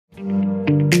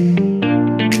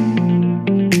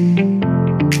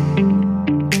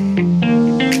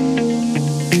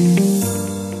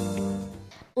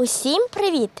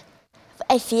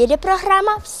ефірі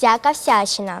програма «Всяка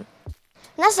всячина».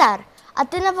 Назар, а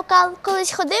ти на вокал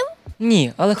колись ходив?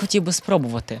 Ні, але хотів би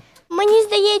спробувати. Мені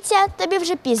здається, тобі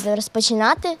вже пізно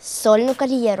розпочинати сольну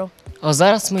кар'єру. А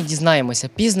зараз ми дізнаємося,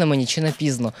 пізно мені чи не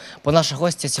пізно, бо наша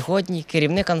гостя сьогодні –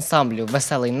 керівник ансамблю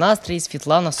 «Веселий настрій»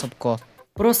 Світлана Собко.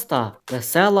 Проста,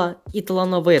 весела і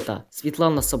талановита.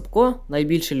 Світлана Собко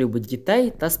найбільше любить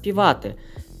дітей та співати.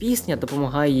 Пісня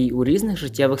допомагає їй у різних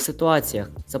життєвих ситуаціях.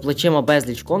 За плечима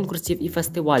безліч конкурсів і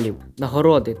фестивалів.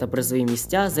 Нагороди та призові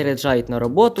місця заряджають на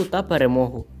роботу та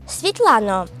перемогу.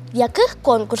 Світлано, в яких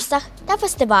конкурсах та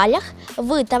фестивалях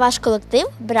ви та ваш колектив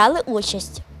брали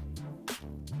участь?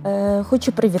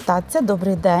 Хочу привітатися.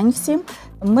 Добрий день всім.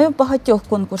 Ми в багатьох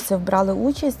конкурсах брали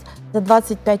участь за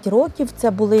 25 років.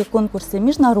 Це були конкурси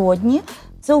міжнародні,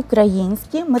 це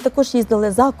українські. Ми також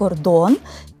їздили за кордон.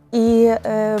 І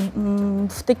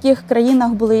в таких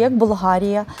країнах були як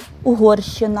Болгарія,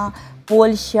 Угорщина,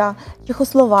 Польща,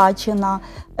 Чехословаччина.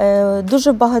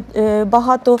 Дуже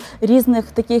багато різних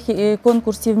таких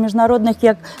конкурсів міжнародних,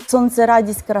 як «Сонце,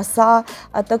 радість, краса».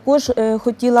 А також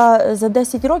хотіла за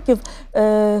 10 років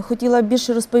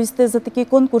більше розповісти за такий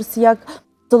конкурс, як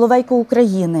 «Соловейко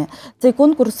України». Цей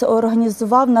конкурс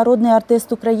організував народний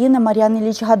артист України Мар'ян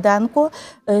Ілліч Гаденко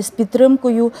з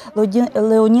підтримкою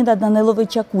Леоніда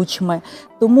Даниловича Кучми.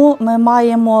 Тому ми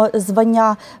маємо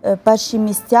звання перші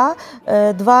місця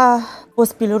 2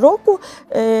 поспіль року.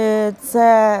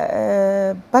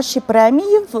 Це перші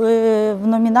премії в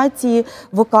номінації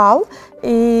 «Вокал».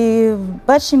 І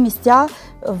перші місця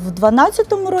в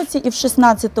 2012 році і в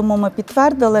 2016 ми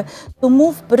підтвердили. Тому,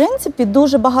 в принципі,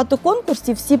 дуже багато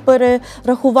конкурсів, всі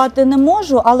перерахувати не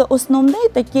можу, але основний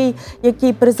такий,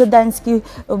 який президентський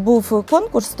був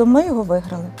конкурс, то ми його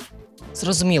виграли.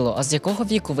 Зрозуміло, а з якого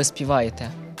віку ви співаєте?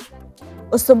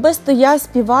 Особисто я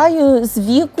співаю з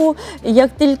віку,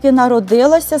 як тільки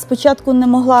народилася. Спочатку не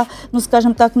могла,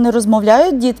 скажімо так, не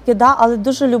розмовляють дітки, але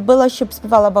дуже любила, щоб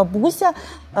співала бабуся,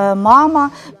 мама,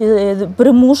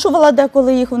 примушувала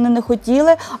деколи їх, вони не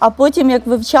хотіли, а потім, як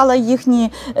вивчала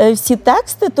їхні всі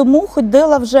тексти, тому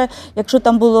ходила вже, якщо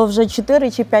там було вже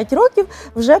 4 чи 5 років,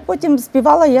 вже потім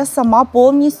співала я сама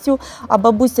повністю, а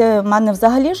бабуся в мене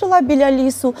взагалі жила біля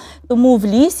лісу, тому в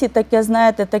лісі таке,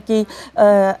 знаєте, такий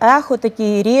ехо,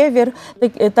 такий ревір,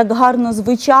 так гарно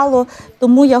звучало,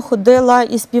 тому я ходила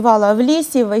і співала в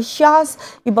лісі весь час,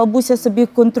 і бабуся собі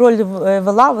контроль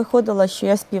вела, виходила, що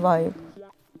я співаю.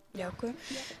 Дякую.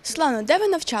 Світлано, де ви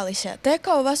навчалися та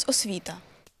яка у вас освіта?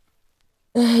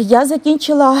 Я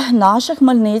закінчила наше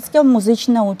Хмельницьке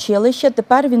музичне училище,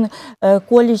 тепер він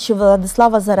коледж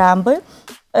Владислава Заремби,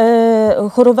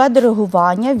 хорове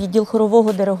диригування, відділ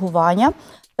хорового диригування.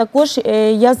 Також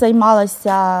я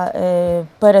займалася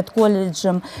перед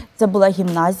коледжем, це була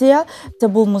гімназія, це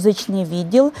був музичний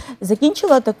відділ.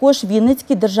 Закінчила також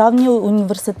Вінницький державний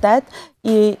університет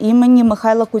імені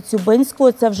Михайла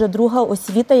Коцюбинського, це вже друга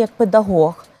освіта як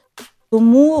педагог.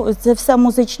 Тому це все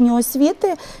музичні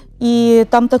освіти, і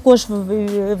там також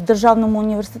в державному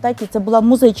університеті це була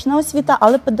музична освіта,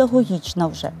 але педагогічна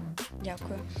вже.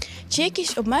 Дякую. Чи є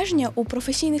якісь обмеження у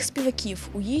професійних співаків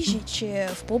у їжі чи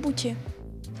в побуті?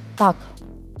 Так.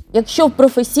 Якщо в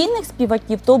професійних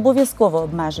співаків, то обов'язково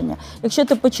обмеження. Якщо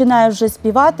ти починаєш вже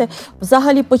співати,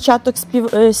 взагалі початок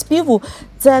співу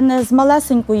 – це не з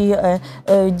малесенької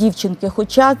дівчинки,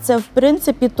 хоча це, в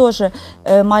принципі, теж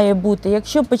має бути.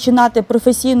 Якщо починати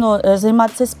професійно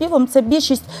займатися співом, це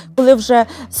більшість, коли вже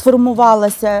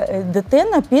сформувалася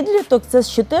дитина, підліток, це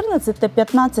з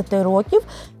 14-15 років,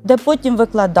 де потім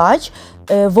викладач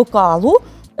вокалу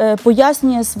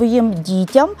пояснює своїм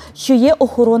дітям, що є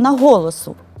охорона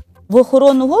голосу. В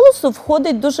охорону голосу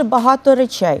входить дуже багато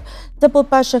речей. Це,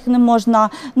 по-перше, не можна,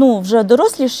 вже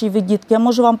доросліші ви дітки, я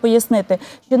можу вам пояснити,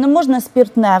 що не можна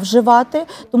спиртне вживати,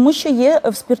 тому що є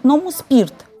в спиртному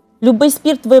спирт. Любий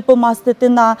спирт ви помастите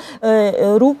на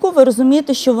руку, ви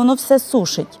розумієте, що воно все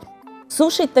сушить.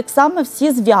 Сушить так само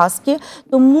всі зв'язки,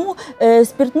 тому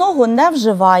спиртного не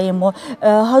вживаємо,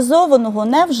 газованого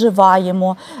не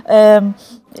вживаємо.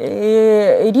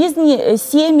 Різні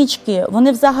сімечки,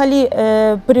 вони взагалі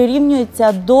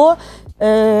прирівнюються до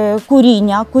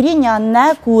куріння. Куріння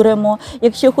не куримо.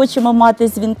 Якщо хочемо мати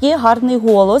дзвінкий, гарний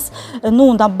голос,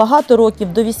 на багато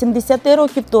років, до 80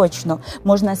 років точно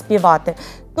можна співати.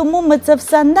 Тому ми це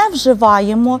все не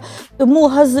вживаємо,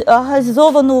 тому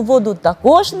газовану воду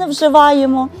також не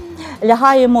вживаємо.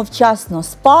 Лягаємо вчасно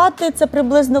спати, це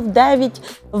приблизно в 9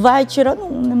 вечора.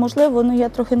 Неможливо, я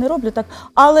трохи не роблю так.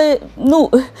 Але,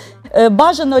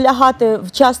 Бажано лягати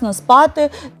вчасно спати,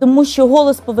 тому що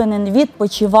голос повинен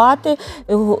відпочивати,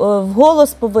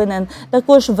 голос повинен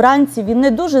також вранці, він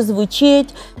не дуже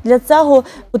звучить. Для цього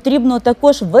потрібно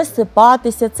також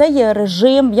висипатися, це є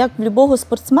режим, як в будь-якого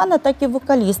спортсмена, так і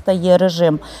вокаліста є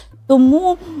режим.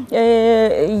 Тому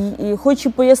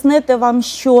хочу пояснити вам,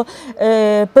 що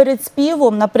перед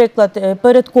співом, наприклад,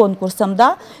 перед конкурсом,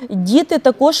 діти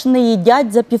також не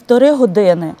їдять за 1,5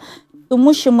 години,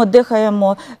 тому що ми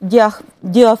дихаємо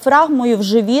діафрагмою в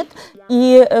живіт,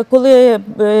 і коли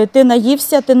ти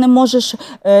наївся, ти не можеш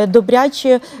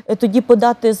добряче тоді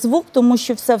подати звук, тому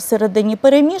що все всередині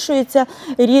перемішується,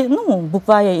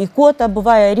 буває ікота,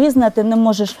 буває різна, ти не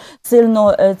можеш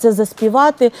сильно це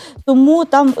заспівати, тому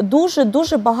там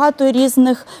дуже багато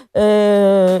різних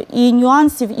і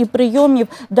нюансів, і прийомів,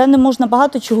 де не можна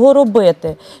багато чого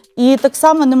робити. І так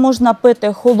само не можна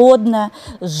пити холодне,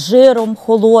 з жиром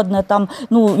холодне,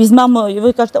 візьмемо, і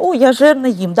ви кажете, я жир не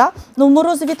їм, в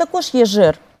морозиві також є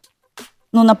жир.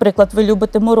 Наприклад, ви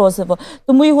любите морозиво.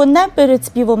 Тому його не перед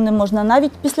співом не можна,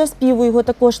 навіть після співу його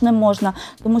також не можна,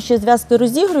 тому що зв'язки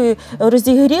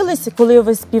розігрілися, коли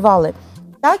ви співали.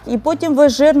 І потім ви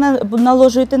жир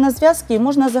наложуєте на зв'язки і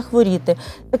можна захворіти.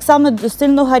 Так само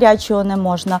сильно гарячого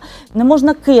не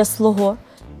можна кислого.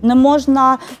 Не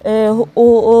можна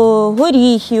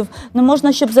горіхів, не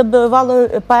можна, щоб забивало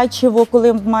печиво,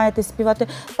 коли маєте співати.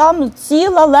 Там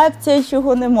ціла лекція,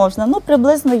 чого не можна.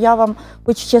 Приблизно я вам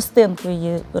хоч частинку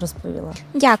її розповіла.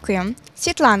 Дякую.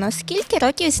 Світлано, скільки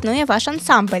років існує ваш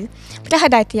ансамбль?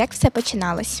 Пригадайте, як все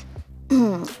починалось?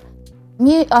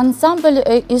 Мій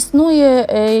ансамбль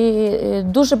існує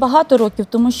дуже багато років,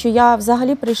 тому що я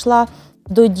взагалі прийшла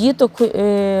до діток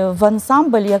в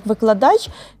ансамбль як викладач.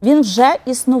 Він вже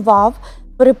існував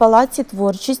при Палаці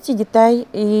творчості дітей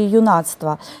і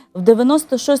юнацтва. В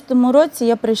 96-му році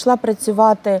я прийшла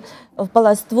працювати в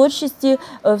Палац творчості,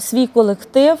 в свій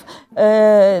колектив,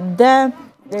 де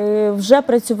вже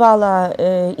працювала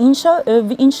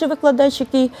інший викладач,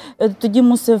 який тоді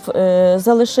мусив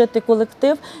залишити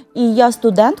колектив. І я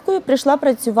студенткою прийшла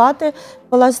працювати в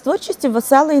Палац творчості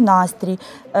 «Веселий настрій»,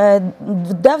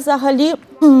 де взагалі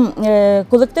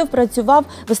колектив працював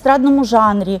в естрадному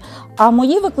жанрі. А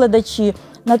мої викладачі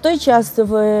на той час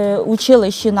в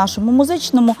училищі нашому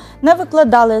музичному не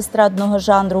викладали естрадного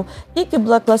жанру, тільки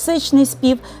була класичний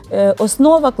спів,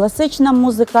 основа, класична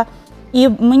музика. І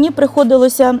мені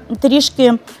приходилося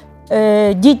трішки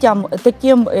дітям,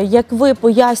 таким як ви,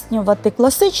 пояснювати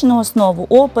класичну основу,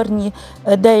 оперні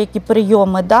деякі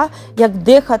прийоми, як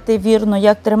дихати вірно,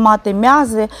 як тримати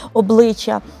м'язи,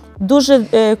 обличчя. Дуже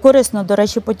корисно, до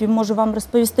речі, потім можу вам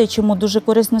розповісти, чому дуже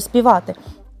корисно співати.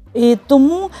 І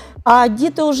тому, а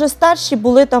діти вже старші,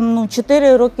 були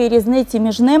 4 роки різниці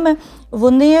між ними,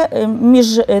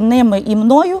 між ними і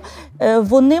мною,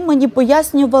 вони мені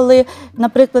пояснювали,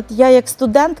 наприклад, я як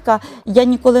студентка, я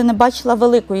ніколи не бачила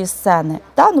великої сцени.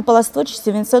 Палац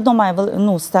творчості, він все одно має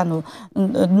сцену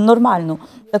нормальну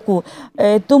таку.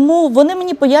 Тому вони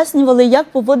мені пояснювали,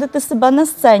 як поводити себе на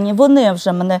сцені. Вони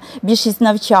вже мене більшість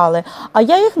навчали. А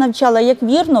я їх навчала, як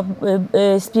вірно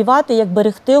співати, як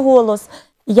берегти голос,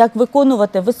 як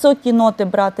виконувати високі ноти,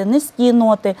 брати низькі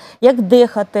ноти, як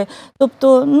дихати.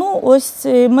 Тобто, ось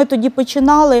ми тоді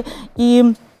починали,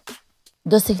 і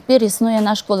до сих пір існує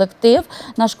наш колектив.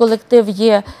 Наш колектив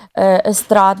є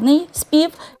естрадний спів,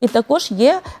 і також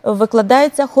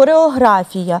викладається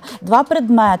хореографія. 2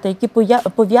 предмети, які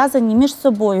пов'язані між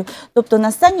собою. Тобто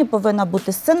на сцені повинна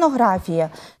бути сценографія.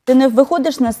 Ти не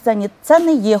виходиш на сцені, це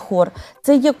не є хор,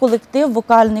 це є колектив,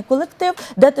 вокальний колектив,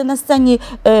 де ти на сцені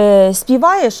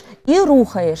співаєш і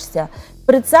рухаєшся.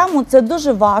 При цьому це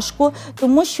дуже важко,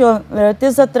 тому що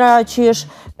ти затрачуєш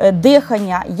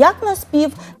дихання як на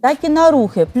спів, так і на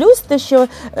рухи. Плюс ти ще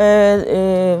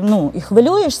і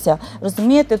хвилюєшся,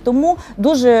 розумієте? Тому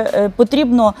дуже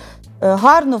потрібно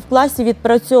гарно в класі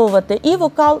відпрацьовувати і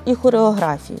вокал, і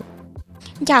хореографію.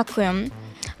 Дякую.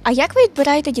 А як ви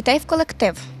відбираєте дітей в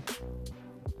колектив?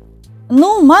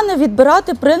 У мене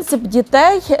відбирати принцип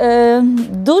дітей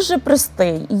дуже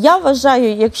простий. Я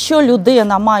вважаю, якщо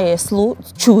людина має слух,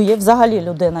 чує, взагалі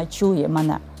людина чує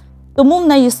мене, тому в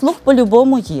неї слух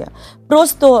по-любому є.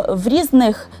 Просто в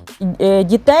різних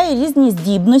дітей різні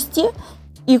здібності,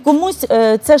 і комусь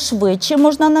це швидше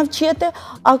можна навчити,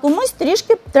 а комусь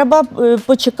трішки треба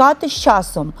почекати з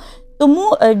часом.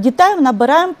 Тому дітей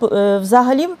набираємо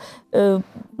взагалі,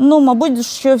 мабуть,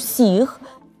 що всіх.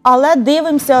 Але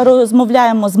дивимося,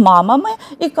 розмовляємо з мамами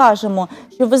і кажемо,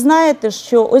 що ви знаєте,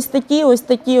 що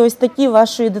ось такі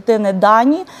вашої дитини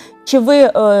дані, чи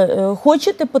ви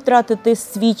хочете потратити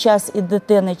свій час і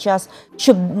дитини час,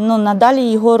 щоб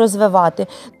надалі його розвивати.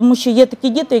 Тому що є такі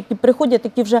діти, які приходять,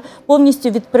 які вже повністю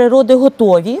від природи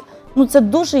готові, це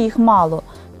дуже їх мало.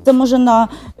 Це може на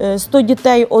 100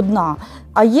 дітей одна.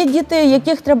 А є діти,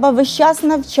 яких треба весь час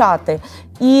навчати.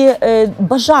 І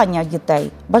бажання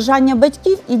дітей, бажання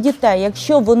батьків і дітей,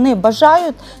 якщо вони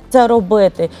бажають це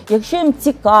робити, якщо їм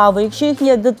цікаво, якщо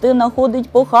їхня дитина ходить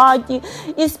по хаті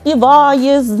і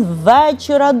співає з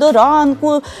вечора до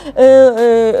ранку,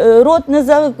 рот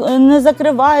не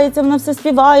закривається, вона все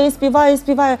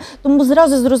співає. Тому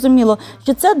зразу зрозуміло,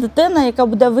 що це дитина, яка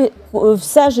буде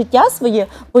все життя своє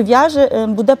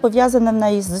буде пов'язана в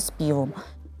неї зі співом.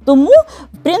 Тому,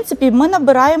 в принципі, ми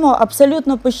набираємо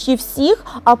абсолютно почти всіх,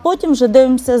 а потім вже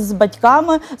дивимося з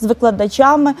батьками, з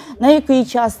викладачами, на який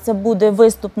час це буде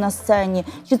виступ на сцені,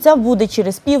 чи це буде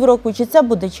через півроку, чи це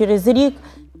буде через рік,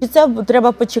 чи це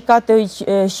треба почекати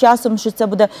з часом, що це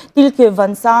буде тільки в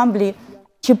ансамблі.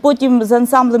 Чи потім з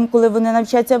ансамблем, коли вони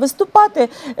навчаться виступати,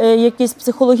 якийсь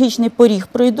психологічний поріг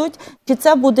пройдуть, чи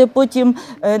це буде потім,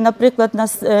 наприклад,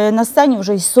 на сцені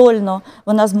вже й сольно,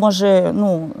 вона зможе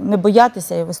не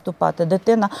боятися і виступати.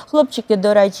 Дитина, хлопчики,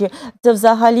 до речі, це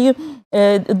взагалі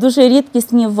дуже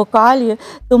рідкісні в вокалі,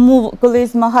 тому коли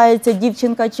змагається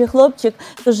дівчинка чи хлопчик,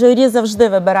 то журі завжди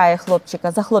вибирає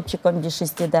хлопчика, за хлопчиком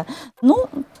більшість іде.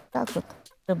 Так от,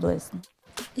 приблизно.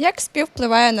 Як спів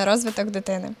впливає на розвиток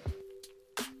дитини?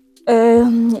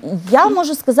 Я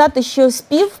можу сказати, що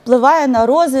спів впливає на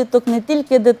розвиток не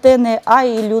тільки дитини, а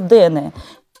й людини.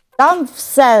 Там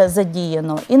все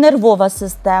задіяно. І нервова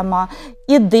система,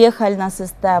 і дихальна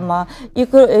система,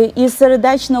 і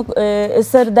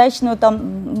сердечно там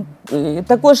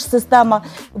також система,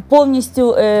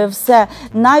 повністю все.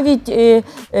 Навіть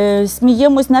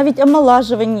сміємось, навіть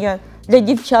омолажування для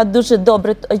дівчат дуже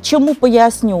добре. Чому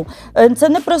поясню? Це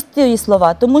не прості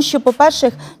слова, тому що,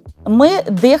 по-перше, ми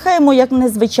дихаємо, як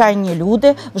незвичайні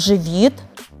люди, в живіт.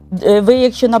 Ви,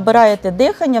 якщо набираєте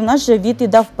дихання, в нас живіт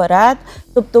іде вперед.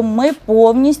 Тобто ми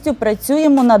повністю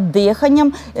працюємо над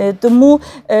диханням, тому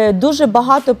дуже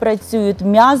багато працюють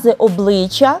м'язи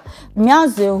обличчя,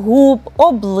 м'язи губ,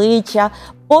 обличчя.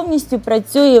 Повністю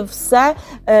працює все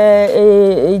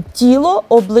тіло,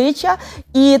 обличчя,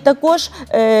 і також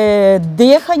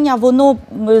дихання, воно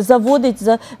заводить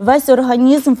весь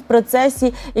організм в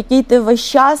процесі, який ти весь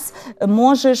час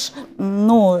можеш,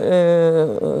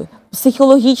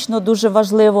 психологічно дуже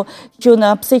важливо, що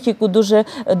на психіку дуже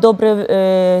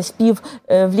добре спів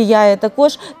впливає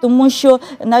також, тому що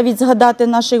навіть згадати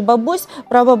наших бабусь,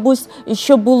 прабабусь,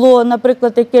 що було,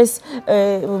 наприклад, якесь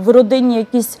в родині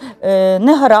якісь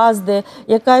негаразди,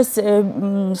 якась,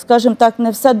 скажімо так, не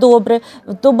все добре,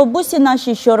 то бабусі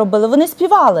наші що робили? Вони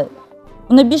співали.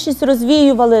 Вони більшість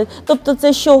розвіювали. Тобто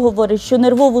це що говорить? Що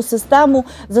нервову систему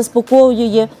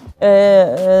заспокоює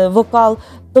вокал.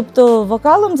 Тобто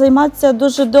вокалом займатися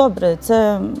дуже добре.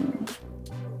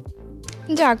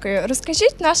 Дякую.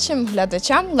 Розкажіть нашим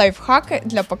глядачам лайфхаки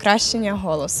для покращення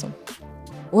голосу.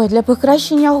 Для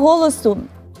покращення голосу?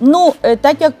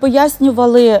 Так як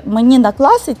пояснювали мені на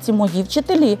класиці мої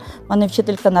вчителі, в мене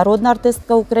вчителька народна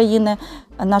артистка України,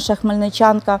 наша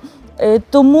хмельничанка,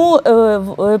 тому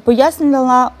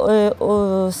пояснювала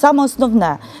саме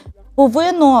основне.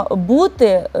 Повинно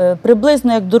бути,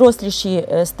 приблизно як доросліші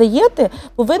стаєте,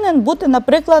 повинен бути,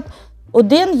 наприклад,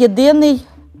 один єдиний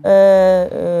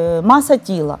маса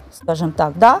тіла, скажімо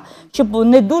так, щоб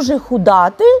не дуже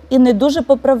худати і не дуже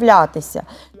поправлятися.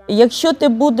 Якщо ти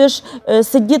будеш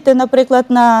сидіти, наприклад,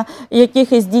 на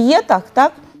якихось дієтах,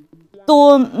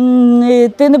 то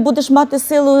ти не будеш мати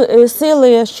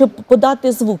сили, щоб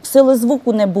подати звук, сили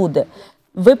звуку не буде.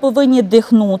 Ви повинні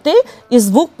дихнути і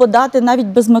звук подати навіть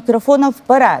без мікрофона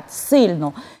вперед,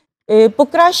 сильно.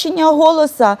 Покращення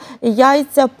голоса,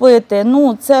 яйця пити,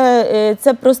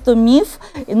 це просто міф.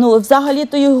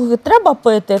 Взагалі-то його треба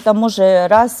пити, може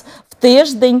раз в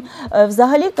тиждень.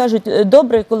 Взагалі кажуть,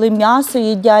 добре, коли м'ясо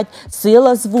їдять,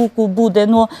 сила звуку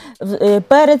буде.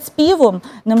 Перед співом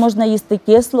не можна їсти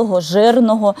кислого,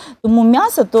 жирного. Тому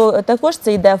м'ясо також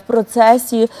це йде в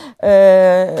процесі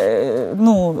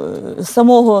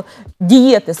самого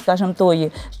дієти, скажімо,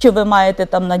 тої, що ви маєте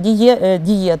там на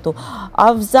дієту.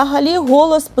 А взагалі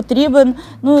голос потрібен,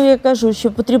 я кажу,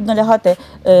 що потрібно лягати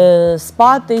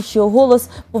спати, що голос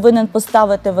повинен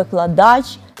поставити викладач,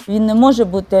 Він не може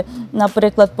бути,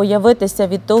 наприклад, появитися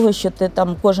від того, що ти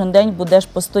там кожен день будеш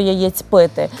по 100 яєць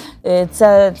пити.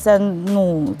 Це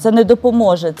не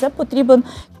допоможе. Це потрібен,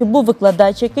 щоб був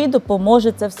викладач, який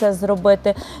допоможе це все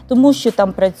зробити. Тому що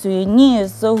там працює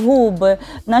ніс, губи,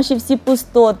 наші всі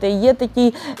пустоти. Є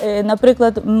такий,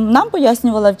 наприклад, нам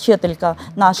пояснювала вчителька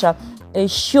наша,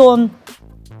 що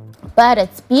перед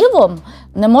співом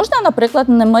не можна, наприклад,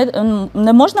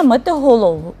 не можна мити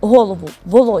голову,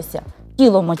 волосся,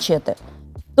 тіло мочити.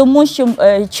 Тому що,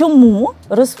 чому,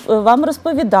 вам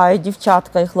розповідають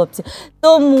дівчатка і хлопці,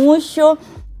 тому що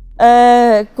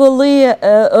коли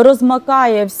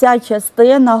розмакає вся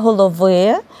частина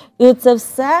голови, і це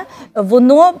все,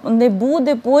 воно не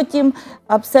буде потім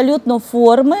абсолютно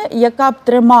форми, яка б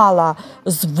тримала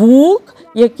звук,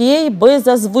 який би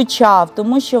зазвучав,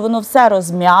 тому що воно все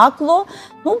розм'якло,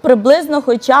 приблизно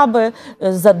хоча б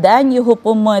за день його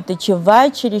помити, чи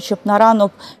ввечері, щоб на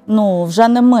ранок вже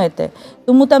не мити.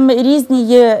 Тому там різні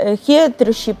є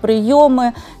хитрощі,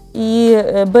 прийоми, і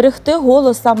берегти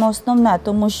голос саме основне,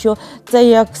 тому що це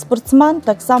як спортсмен,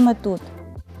 так само тут.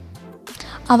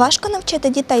 А важко навчити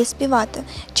дітей співати?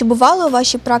 Чи бували у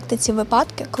вашій практиці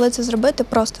випадки, коли це зробити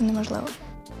просто неможливо?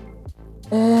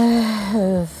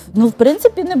 В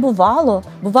принципі, не бувало.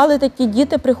 Бували такі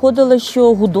діти, приходили,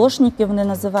 що гудошники вони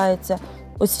називаються.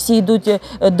 Ось всі йдуть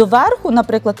доверху,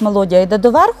 наприклад, мелодія йде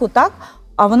доверху, так?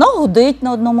 А вона гудить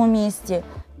на одному місці.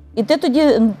 І ти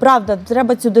тоді, правда,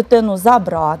 треба цю дитину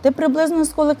забрати приблизно з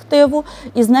колективу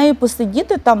і з нею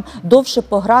посидіти там, довше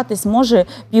погратись, може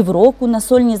півроку на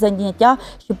сольні заняття,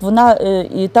 щоб вона,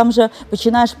 і там вже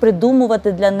починаєш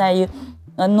придумувати для неї.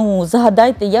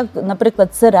 Загадайте, як,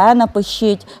 наприклад, сирена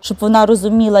пищить, щоб вона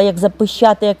розуміла, як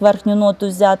запищати, як верхню ноту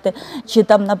взяти. Чи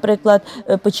там, наприклад,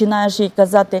 починаєш їй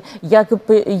казати,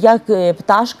 як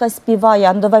пташка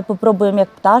співає, давай попробуємо, як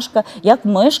пташка, як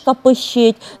мишка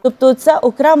пищить. Тобто це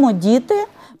окремо діти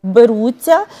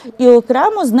беруться і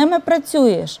окремо з ними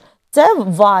працюєш. Це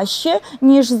важче,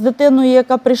 ніж з дитиною,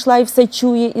 яка прийшла і все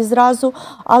чує і зразу.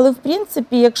 Але, в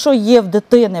принципі, якщо є в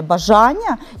дитини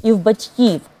бажання і в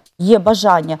батьків є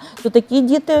бажання, то такі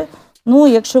діти,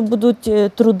 якщо будуть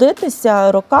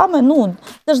трудитися роками,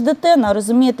 це ж дитина,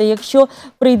 розумієте, якщо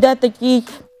прийде такий,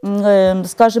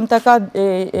 скажімо, така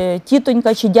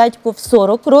тітонька чи дядько в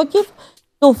 40 років,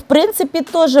 то, в принципі,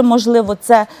 теж можливо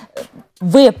це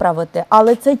виправити,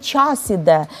 але це час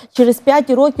іде. Через 5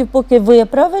 років, поки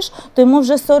виправиш, то йому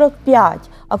вже 45.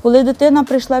 А коли дитина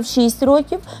прийшла в 6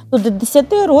 років, то до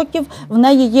 10 років в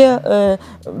неї є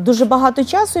дуже багато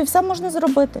часу і все можна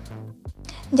зробити.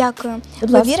 Дякую.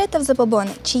 Ви вірите в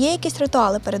забобони? Чи є якісь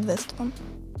ритуали перед виступом?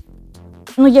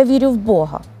 Я вірю в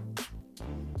Бога.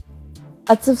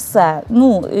 А це все.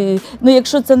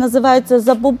 Якщо це називається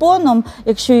забобоном,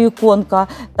 якщо іконка,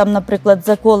 там, наприклад,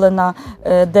 заколена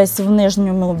десь в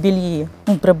нижньому більї,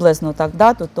 приблизно так,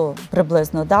 то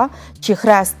приблизно, чи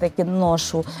хрестики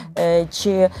ношу,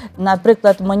 чи,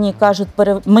 наприклад,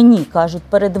 мені кажуть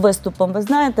перед виступом, ви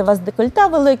знаєте, у вас декольте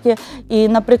велике, і,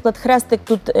 наприклад, хрестик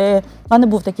тут, в мене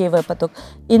був такий випадок,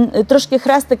 і трошки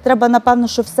хрестик треба, напевно,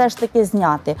 що все ж таки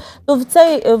зняти. То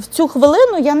в цю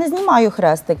хвилину я не знімаю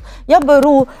хрестик. Я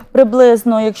беру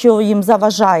приблизно, якщо їм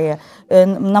заважає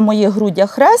на моїх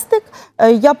грудях хрестик,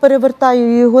 я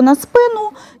перевертаю його на спину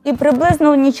і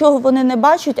приблизно нічого вони не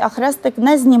бачать, а хрестик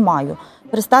не знімаю.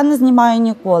 Хреста не знімаю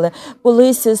ніколи.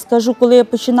 Колись, скажу, коли я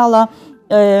починала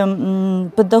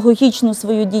педагогічну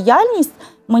свою діяльність,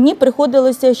 мені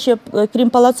приходилося ще, крім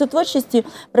Палацу творчості,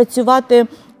 працювати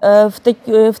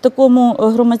в такому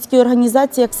громадській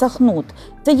організації, як Сахнут.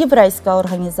 Це єврейська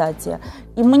організація.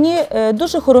 І мені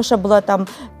дуже хороша була там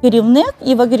керівник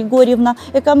Іва Григорівна,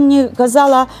 яка мені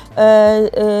казала,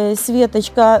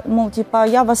 Світочка,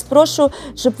 я вас прошу,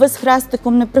 щоб ви з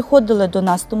хрестиком не приходили до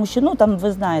нас, тому що, там,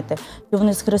 ви знаєте, що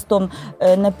вони з хрестом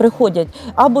не приходять.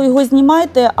 Або його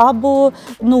знімайте, або,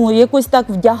 якось так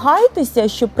вдягайтеся,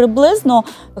 щоб приблизно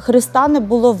хреста не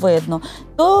було видно.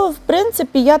 То, в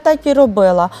принципі, я так і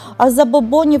робила. А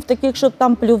забобонів таких, щоб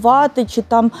там плювати, чи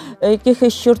там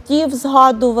якихось чортів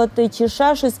згадувати, чи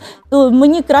ще щось, то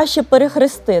мені краще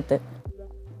перехрестити.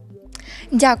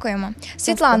 Дякуємо.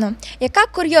 Світлано, яка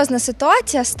курйозна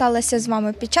ситуація сталася з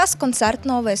вами під час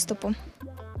концертного виступу?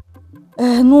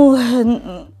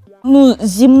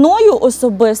 Зі мною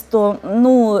особисто,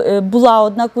 була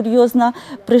одна курйозна,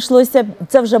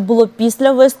 це вже було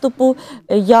після виступу.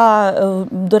 Я,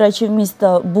 до речі, в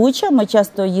місто Буча, ми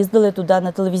часто їздили туди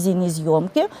на телевізійні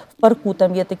зйомки. В парку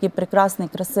там є такий прекрасний,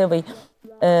 красивий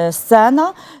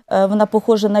сцена, вона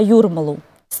похожа на Юрмалу.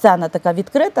 Сцена така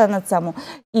відкрита на цьому.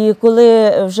 І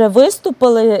коли вже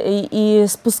виступили і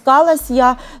спускалась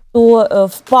я, то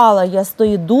впала я з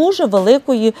тої дуже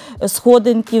великої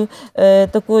сходинки,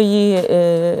 такої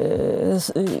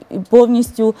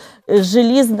повністю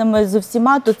желізними з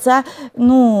усіма, то це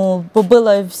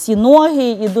побила всі ноги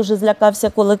і дуже злякався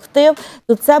колектив,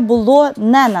 то це було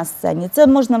не на сцені. Це,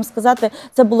 можна сказати,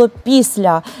 це було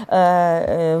після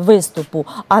виступу.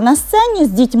 А на сцені з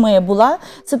дітьми була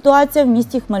ситуація в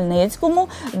місті Хмельницькому,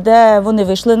 де вони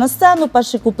вийшли на сцену,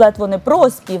 перший куплет вони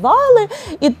проспівали,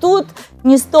 і тут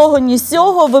ні з того, ні з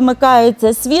цього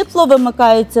вимикається світло,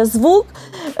 вимикається звук.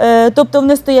 Тобто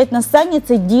вони стоять на сцені,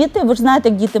 це діти, ви ж знаєте,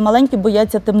 як діти маленькі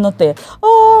бояться темноти.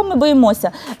 О, ми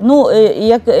боїмося.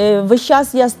 Як весь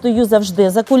час я стою завжди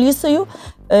за кулісою,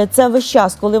 це весь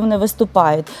час, коли вони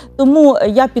виступають. Тому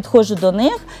я підходжу до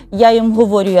них, я їм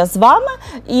говорю, я з вами,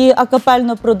 і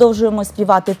акапельно продовжуємо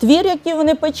співати твір, який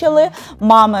вони почали.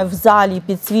 Мами в залі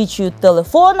підсвічують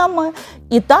телефонами.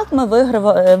 І так ми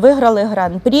виграли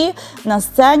гран-прі на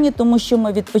сцені, тому що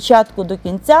ми від початку до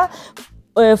кінця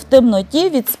в темноті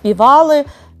відспівали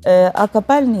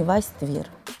акапельний весь твір.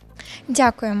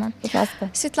 Дякуємо. Будь ласка.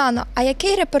 Світлано, а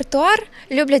який репертуар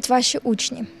люблять ваші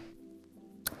учні?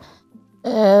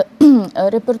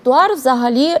 Репертуар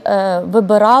взагалі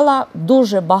вибирала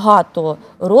дуже багато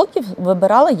років,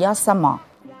 вибирала я сама.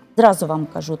 Зразу вам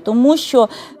кажу, тому що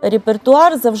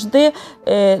репертуар завжди,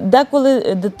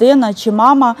 деколи дитина чи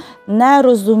мама не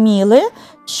розуміли,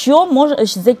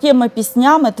 з якими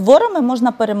піснями, творами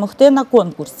можна перемогти на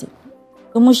конкурсі.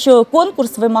 Тому що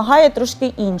конкурс вимагає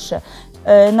трошки інше.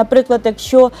 Наприклад,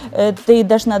 якщо ти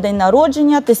йдеш на день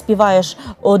народження, ти співаєш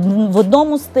в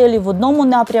одному стилі, в одному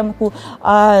напрямку,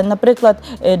 а, наприклад,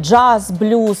 джаз,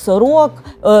 блюз, рок,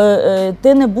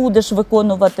 ти не будеш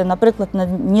виконувати, наприклад, на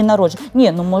дні народження.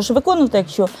 Ні, можеш виконувати,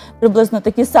 якщо приблизно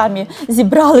такі самі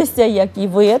зібралися, як і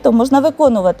ви, то можна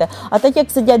виконувати. А так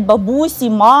як сидять бабусі,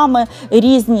 мами,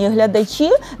 різні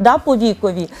глядачі, по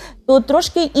вікові, то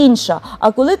трошки інша.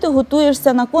 А коли ти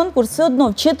готуєшся на конкурс, все одно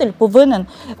вчитель повинен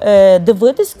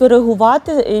дивитись,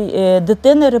 коригувати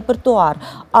дитини репертуар.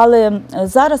 Але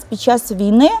зараз під час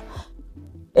війни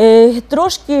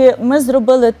трошки ми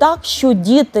зробили так, що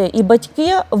діти і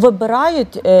батьки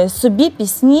вибирають собі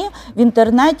пісні в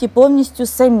інтернеті повністю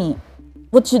самі.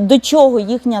 От до чого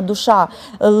їхня душа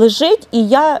лежить, і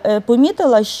я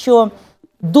помітила, що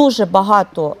дуже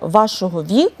багато вашого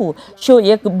віку, що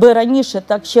якби раніше,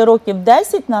 так ще років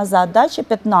 10 назад, чи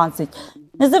 15,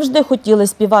 не завжди хотіли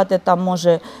співати там,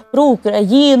 може, про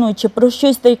Україну чи про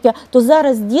щось таке, то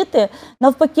зараз діти,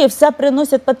 навпаки, все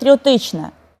приносять патріотичне,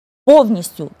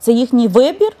 повністю. Це їхній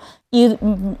вибір,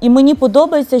 і мені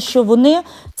подобається, що вони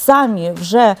самі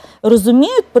вже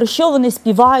розуміють, про що вони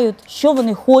співають, що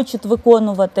вони хочуть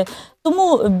виконувати.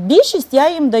 Тому більшість я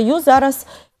їм даю зараз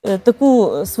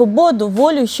таку свободу,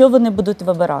 волю, що вони будуть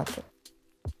вибирати.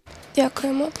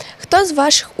 Дякуємо. Хто з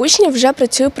ваших учнів вже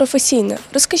працює професійно?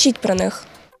 Розкажіть про них.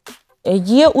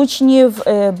 Є учнів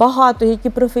багато, які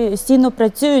професійно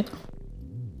працюють.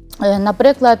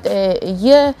 Наприклад,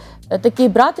 є такий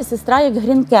брат і сестра, як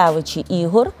Грінкевичі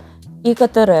Ігор і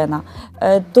Катерина.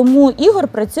 Тому Ігор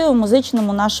працює у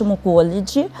музичному нашому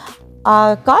коледжі,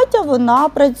 а Катя, вона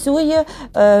працює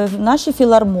в нашій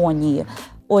філармонії.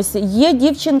 Ось є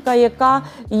дівчинка, яка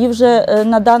їй вже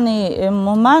на даний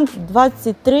момент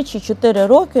 23 чи 4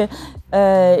 роки,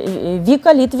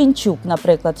 Віка Літвінчук,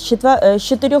 наприклад. З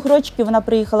 4 років вона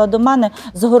приїхала до мене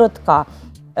з городка.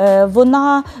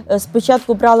 Вона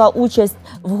спочатку брала участь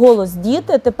в «Голос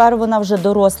діти», тепер вона вже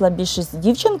доросла більшість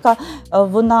дівчинка.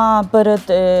 Вона перед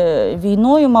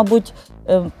війною, мабуть,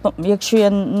 якщо я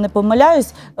не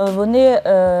помиляюсь, вони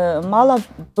мала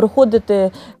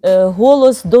проходити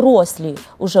 «Голос дорослі»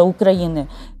 уже України.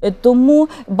 Тому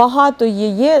багато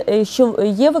є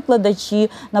викладачі,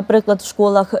 наприклад, в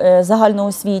школах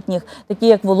загальноосвітніх, такі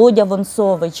як Володя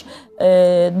Вонсович.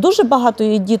 Дуже багато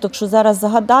є діток, що зараз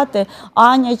згадати.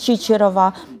 Аня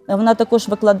Чичерова, вона також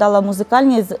викладала в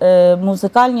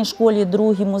музикальній школі,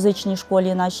 другій музичній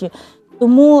школі нашій.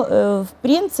 Тому, в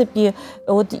принципі,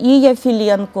 от Ія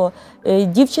Філенко,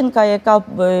 дівчинка, яка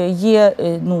є,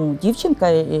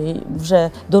 дівчинка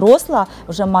вже доросла,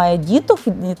 вже має діток,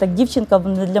 так дівчинка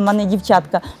для мене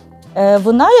дівчатка.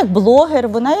 Вона як блогер,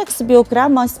 вона як собі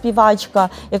окрема співачка,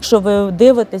 якщо ви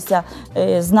дивитеся,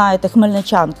 знаєте,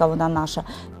 хмельничанка вона наша.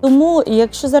 Тому,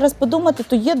 якщо зараз подумати,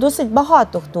 то є досить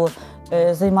багато хто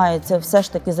все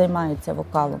ж таки займається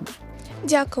вокалом.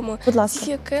 Дякуємо. Будь ласка. З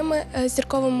якими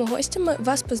зірковими гостями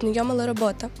вас познайомила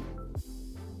робота?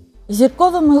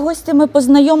 Зірковими гостями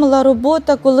познайомила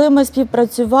робота, коли ми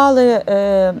співпрацювали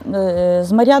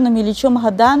з Мар'яном Іллічем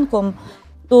Гаденком,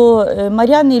 то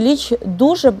Мар'ян Ілліч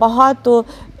дуже багато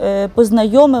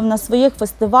познайомив на своїх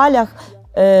фестивалях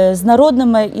з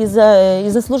народними і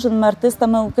заслуженими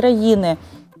артистами України.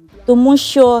 Тому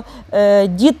що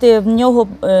діти в нього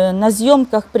на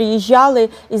зйомках приїжджали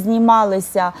і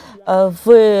знімалися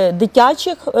в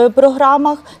дитячих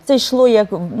програмах. Це йшло, як,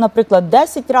 наприклад,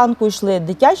 10 ранку йшли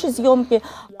дитячі зйомки,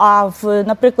 а,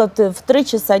 наприклад, в 3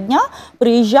 часа дня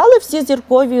приїжджали всі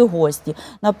зіркові гості.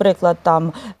 Наприклад,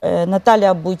 там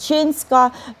Наталія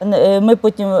Буйчинська, ми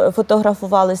потім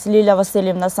фотографувалися, Ліля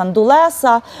Васильівна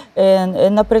Сандулеса,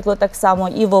 наприклад, так само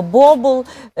Іво Бобул,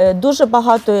 дуже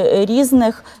багато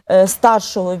різних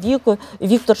старшого віку,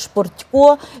 Віктор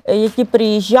Шпортько, які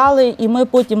приїжджали, і ми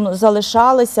потім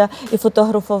залишалися і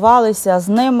фотографувалися з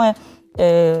ними.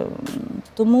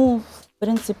 Тому, в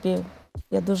принципі,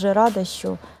 я дуже рада, що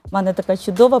в мене така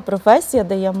чудова професія,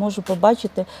 де я можу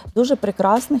побачити дуже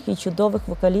прекрасних і чудових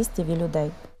вокалістів і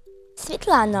людей.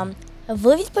 Світлано,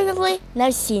 ви відповіли на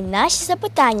всі наші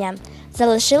запитання.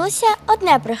 Залишилося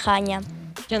одне прохання.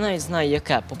 Я навіть знаю,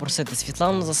 яке – попросити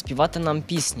Світлану заспівати нам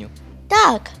пісню.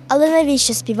 Так, але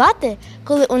навіщо співати,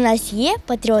 коли у нас є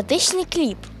патріотичний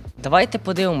кліп? Давайте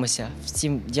подивимося.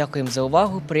 Всім дякуємо за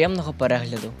увагу, приємного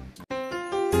перегляду.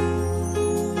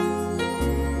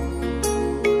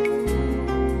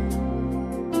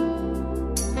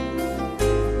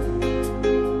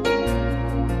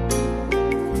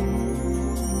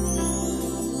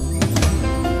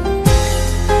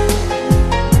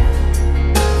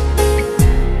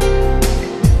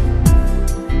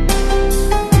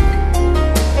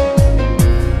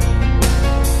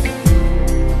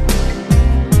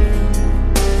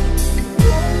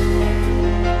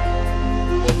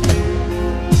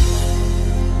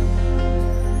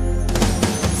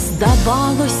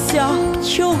 Здавалося,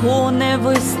 чого не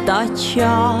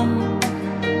вистача.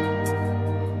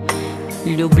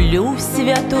 Люблю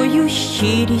святою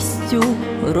щирістю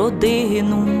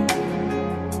родину,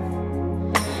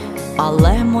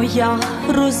 але моя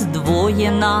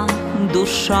роздвоєна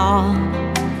душа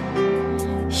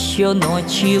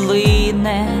щоночі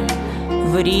лине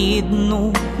в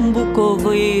рідну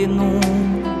Буковину.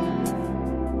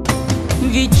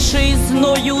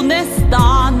 Вітчизною не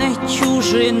стане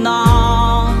чужина,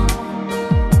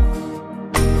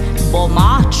 бо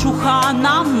мачуха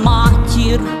на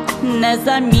матір не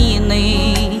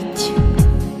замінить,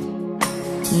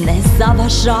 не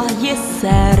заважає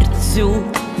серцю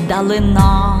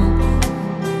далина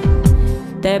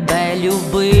тебе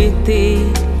любити,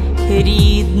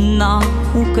 рідна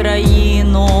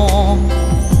Україно.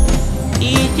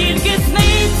 І тільки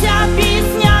сниться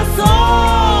пісня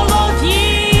солов'їна,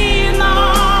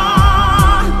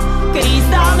 крізь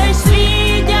далеч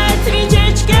світять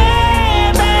свічечки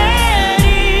беріз.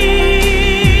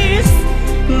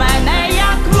 Мене,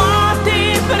 як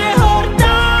мати,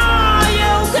 пригортає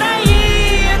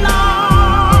Україна,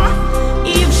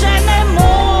 і вже не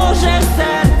може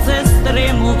серце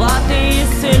стримувати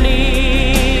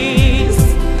сліз,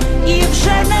 і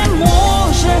вже не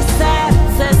може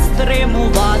серце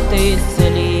стримувати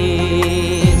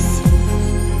сліз.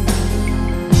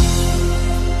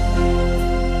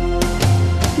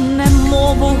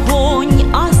 Немов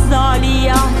вогонь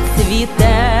азалія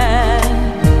цвіте,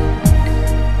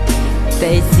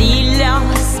 те зілля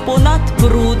з-понад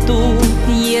пруту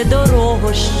є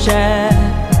дорожче.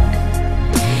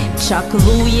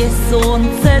 Чаклує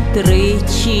сонце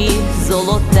тричі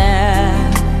золоте,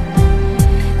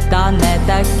 та не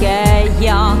таке,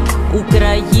 як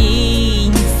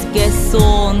українське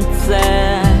сонце.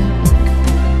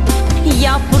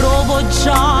 Я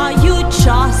проводжаю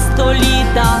часто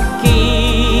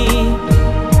літаки,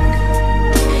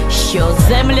 що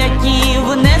земляків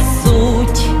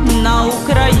несуть на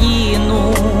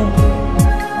Україну.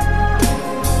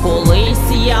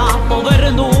 Колись я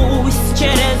повернусь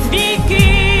через віки,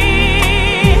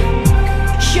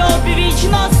 щоб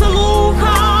вічно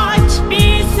слухать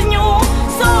пісню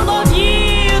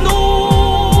солов'їну.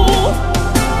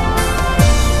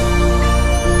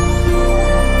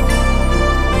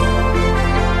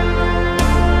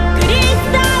 Крізь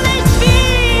далеч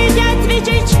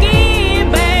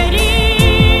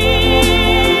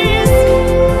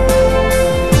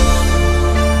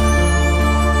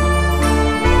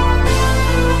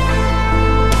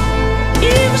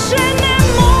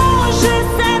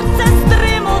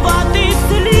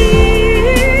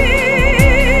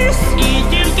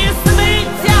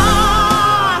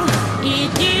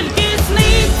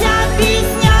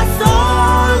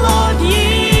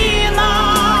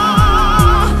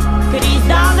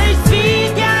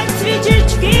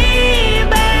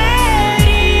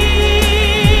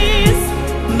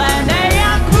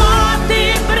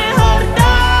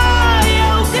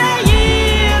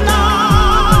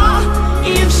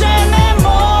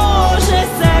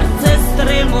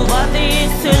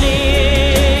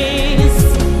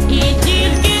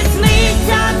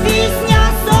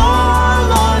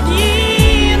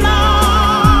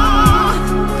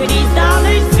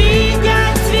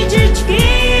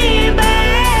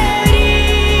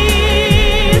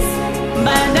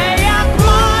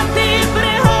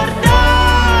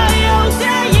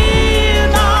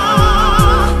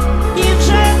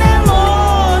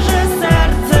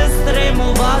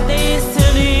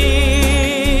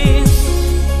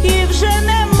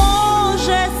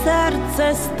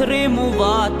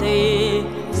стримувати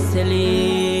сліз.